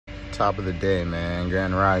Top of the day, man.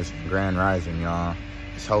 Grand rising, y'all.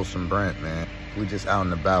 It's Wholesomebrent, man. We just out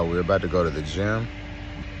and about. We're about to go to the gym.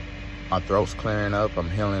 My throat's clearing up. I'm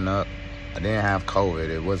healing up. I didn't have COVID.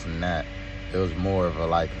 It wasn't that. It was more of a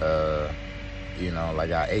like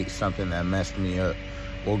I ate something that messed me up.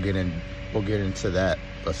 We'll get into that.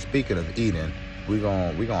 But speaking of eating, we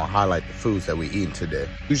gonna highlight the foods that we eating today.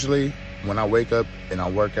 Usually when I wake up and I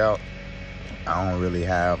work out, I don't really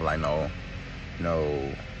have like no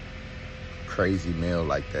crazy meal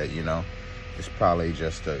like that, you know. It's probably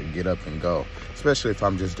just to get up and go, especially if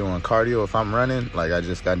I'm just doing cardio. If I'm running, like I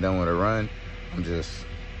just got done with a run, I'm just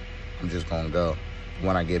gonna go.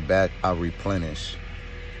 When I get back, I'll replenish.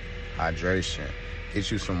 Hydration,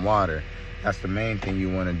 get you some water. That's the main thing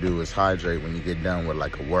you want to do, is hydrate when you get done with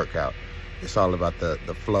like a workout. It's all about the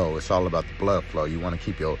flow. It's all about the blood flow. You want to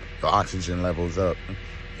keep your oxygen levels up.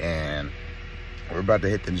 And we're about to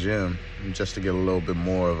hit the gym just to get a little bit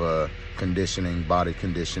more of a body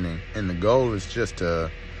conditioning. And the goal is just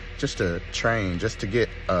to train, just to get,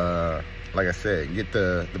 like I said, get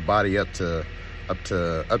the body up to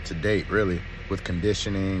date, really, with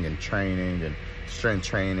conditioning and training and strength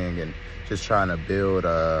training, and just trying to build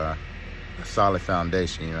a solid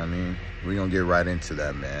foundation, you know what I mean? We're gonna get right into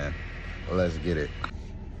that, man. Let's get it.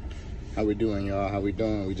 How we doing, y'all? How we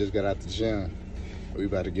doing? We just got out the gym. We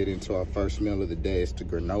about to get into our first meal of the day. It's the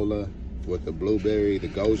granola with the blueberry, the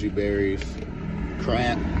goji berries,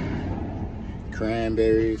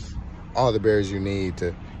 cranberries, all the berries you need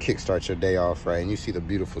to kickstart your day off right. And you see the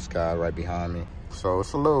beautiful sky right behind me. So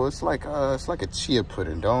it's like a chia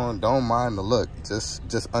pudding. Don't mind the look.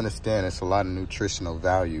 Just understand it's a lot of nutritional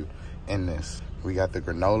value in this. We got the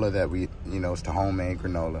granola that it's the homemade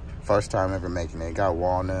granola. First time ever making it. It got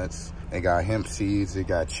walnuts, it got hemp seeds, it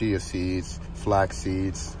got chia seeds, flax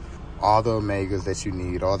seeds, all the omegas that you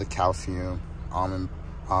need, all the calcium, almond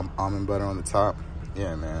butter on the top.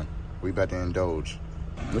 Yeah, man, we about to indulge.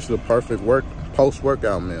 This is a perfect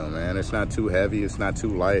post-workout meal, man. It's not too heavy, it's not too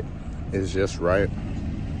light. It's just right.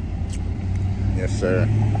 Yes, sir.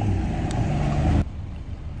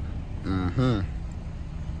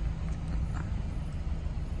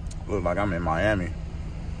 Look like I'm in Miami.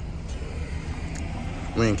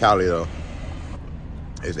 We in Cali though.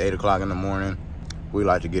 It's 8 o'clock in the morning. We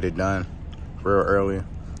like to get it done real early,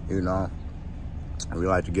 you know. We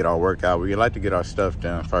like to get our workout. We like to get our stuff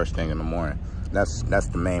done first thing in the morning. That's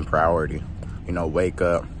the main priority. You know, wake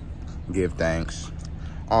up, give thanks,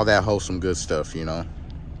 all that wholesome good stuff, you know.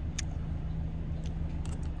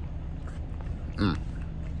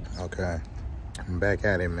 Okay, I'm back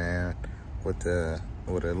at it, man, with a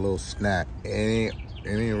little snack. It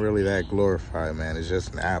ain't really that glorified, man. It's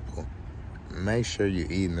just an apple. Make sure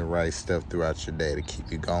you're eating the right stuff throughout your day to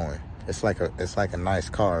keep you going. It's like a nice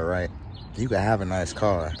car, right? You can have a nice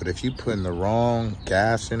car, but if you putting the wrong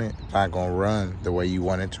gas in it, it's not gonna run the way you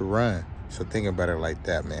want it to run. So think about it like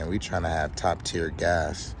that, man. We trying to have top tier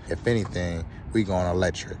gas. If anything, we going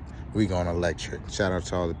electric. Shout out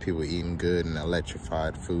to all the people eating good and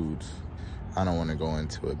electrified foods. I don't want to go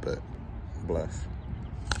into it, but bless.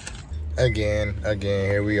 Again,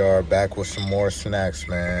 here we are back with some more snacks,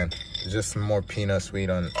 man. Just some more peanuts we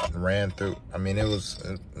done ran through. I mean, it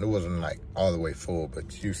wasn't like all the way full,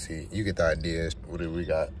 but you get the idea. What do we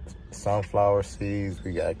got? Sunflower seeds,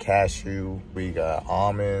 we got cashew, we got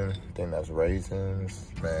almond, I think that's raisins.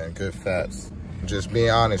 Man, good fats. Just being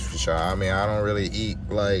honest with y'all, I mean, I don't really eat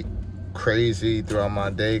like crazy throughout my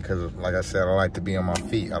day because, like I said, I like to be on my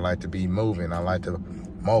feet. I like to be moving. I like to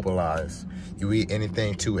mobilize. You eat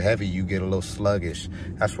anything too heavy, you get a little sluggish.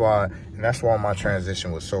 That's why my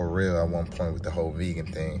transition was so real at one point with the whole vegan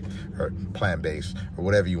thing, or plant-based, or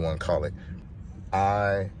whatever you want to call it.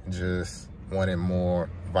 I just wanted more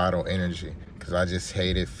vital energy because I just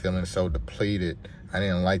hated feeling so depleted. I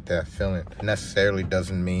didn't like that feeling. It necessarily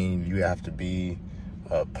doesn't mean you have to be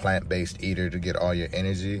a plant-based eater to get all your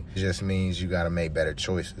energy. It just means you got to make better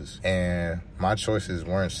choices. And my choices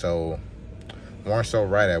weren't so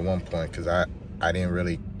right at one point because I didn't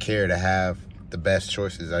really care to have the best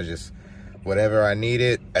choices. I just, whatever I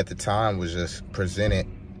needed at the time was just presented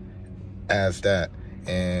as that.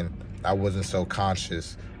 And I wasn't so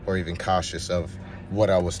conscious or even cautious of what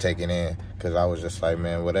I was taking in because I was just like,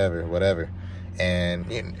 man, whatever.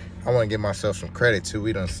 And I want to give myself some credit too.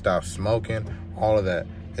 We done stopped smoking, all of that.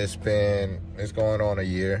 It's going on a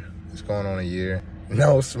year.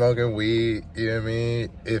 No smoking weed, you know what I mean?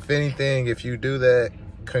 If anything, if you do that,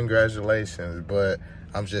 congratulations. But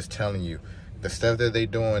I'm just telling you, the stuff that they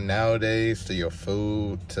doing nowadays to your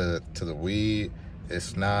food, to the weed,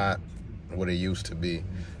 it's not what it used to be.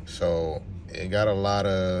 So it got a lot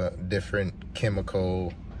of different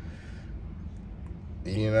chemical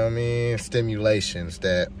you know what I mean, stimulations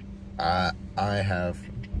that I have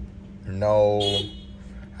no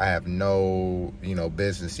you know,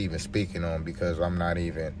 business even speaking on, because I'm not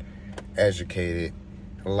even educated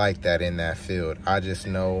like that in that field. I just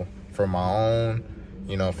know from my own,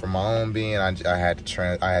 you know, from my own being, I had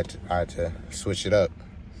to switch it up.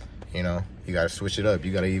 You know, you gotta switch it up.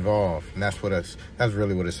 You gotta evolve, and that's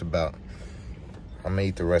really what it's about. I'm gonna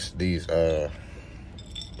eat the rest of these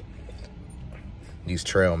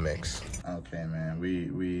trail mix. Okay, man,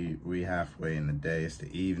 we halfway in the day. It's the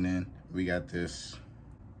evening. We got this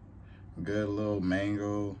good little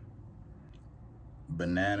mango,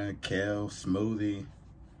 banana, kale smoothie.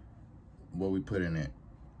 What we put in it?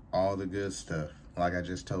 All the good stuff. Like I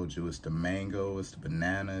just told you, it's the mango, it's the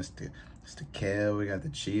banana, it's the kale. We got the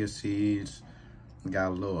chia seeds. We got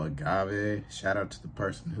a little agave. Shout out to the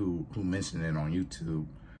person who mentioned it on YouTube.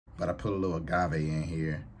 But I put a little agave in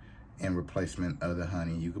here in replacement of the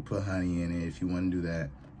honey. You could put honey in it if you want to do that.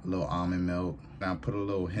 A little almond milk. Now put a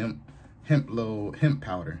little hemp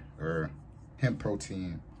powder, or hemp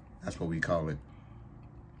protein. That's what we call it.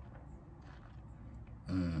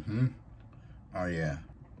 Oh yeah,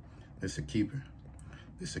 it's a keeper.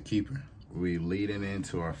 It's a keeper. We leading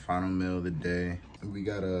into our final meal of the day. We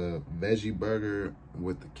got a veggie burger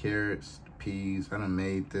with the carrots, the peas. I done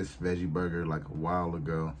made this veggie burger like a while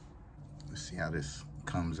ago. Let's see how this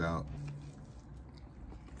comes out.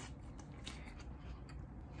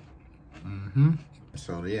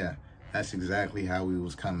 So yeah, that's exactly how we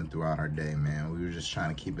was coming throughout our day, man. We were just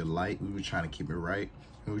trying to keep it light. We were trying to keep it right.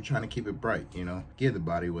 We were trying to keep it bright, you know. Give the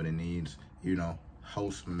body what it needs, you know.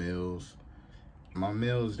 Wholesome meals. My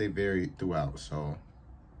meals, they vary throughout. So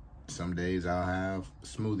some days I'll have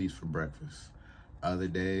smoothies for breakfast. Other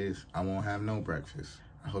days I won't have no breakfast.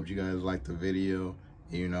 I hope you guys liked the video.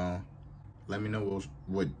 You know, let me know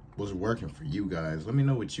what's working for you guys. Let me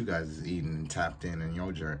know what you guys is eating and tapped in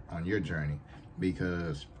on your journey,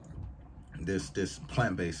 because this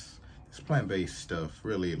plant-based stuff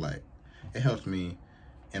really, like, it helps me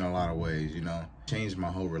in a lot of ways, you know. Changed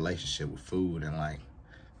my whole relationship with food and like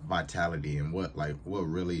vitality and what's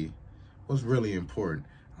really important.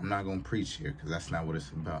 I'm not gonna preach here because that's not what it's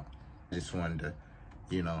about. I just wanted to,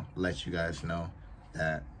 you know, let you guys know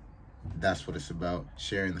that that's what it's about.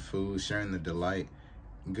 Sharing the food, sharing the delight.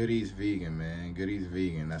 Goodies Vegan, man. Goodies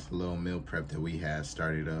Vegan. That's a little meal prep that we had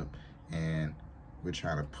started up, and we're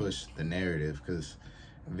trying to push the narrative, because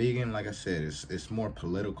vegan, like I said, it's more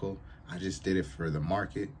political. I just did it for the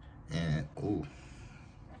market, and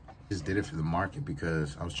just did it for the market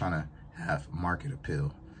because I was trying to have market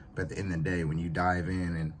appeal. But at the end of the day, when you dive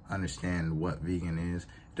in and understand what vegan is,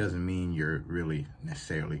 it doesn't mean you're really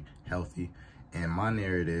necessarily healthy. And my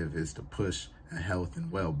narrative is to push a health and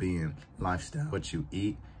well-being lifestyle. What you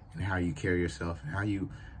eat and how you carry yourself, and how you,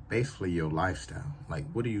 basically your lifestyle. Like,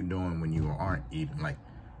 what are you doing when you aren't eating? Like,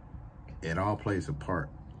 it all plays a part.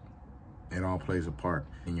 It all plays a part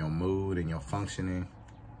in your mood and your functioning.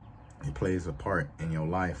 It plays a part in your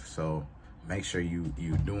life. So make sure you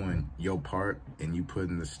doing your part, and you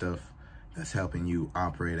putting the stuff that's helping you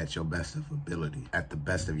operate at your best of ability, at the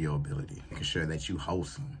best of your ability. Making sure that you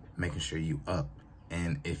wholesome, making sure you up.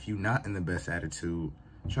 And if you're not in the best attitude,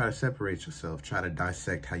 try to separate yourself. Try to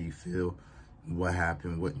dissect how you feel. What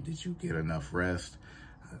happened? What did you get enough rest?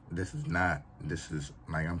 This is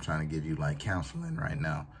like, I'm trying to give you like counseling right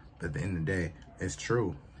now. But at the end of the day, it's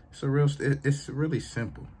true. It's really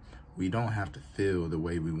simple. We don't have to feel the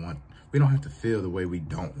way we want. We don't have to feel the way we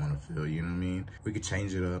don't want to feel, you know what I mean? We could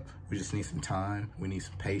change it up. We just need some time. We need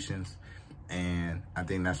some patience. And I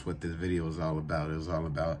think that's what this video is all about. It was all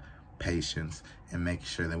about patience and making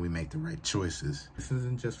sure that we make the right choices. This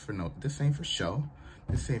isn't just for this ain't for show.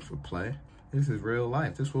 This ain't for play. This is real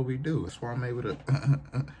life. This is what we do. That's why I'm able to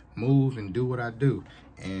move and do what I do.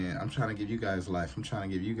 And I'm trying to give you guys life. I'm trying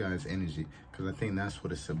to give you guys energy, because I think that's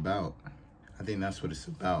what it's about. I think that's what it's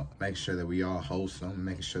about. Making sure that we all wholesome,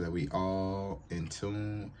 making sure that we all in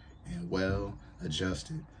tune and well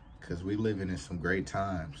adjusted, because we living in some great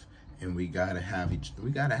times, and we gotta have each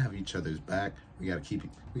other's back. We gotta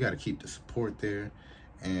keep the support there,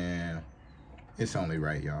 and it's only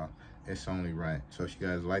right, y'all. It's only right. So if you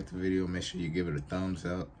guys like the video, make sure you give it a thumbs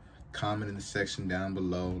up. Comment in the section down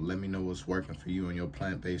below. Let me know what's working for you on your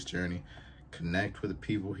plant-based journey. Connect with the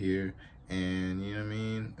people here, and you know what I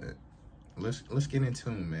mean. Let's get in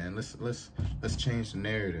tune, man. Let's change the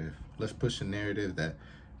narrative. Let's push the narrative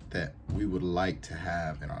that we would like to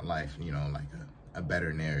have in our life. You know, like a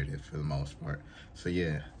better narrative for the most part. So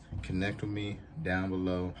yeah, connect with me down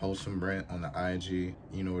below. Wholesomebrent on the IG.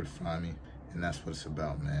 You know where to find me. And that's what it's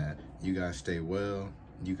about, man. You guys stay well.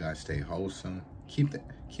 You guys stay wholesome. Keep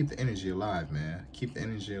the energy alive, man. Keep the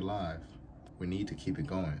energy alive. We need to keep it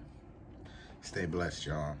going. Stay blessed,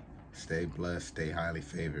 y'all. Stay blessed. Stay highly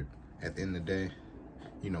favored. At the end of the day,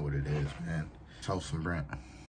 you know what it is, man. It's Wholesomebrent.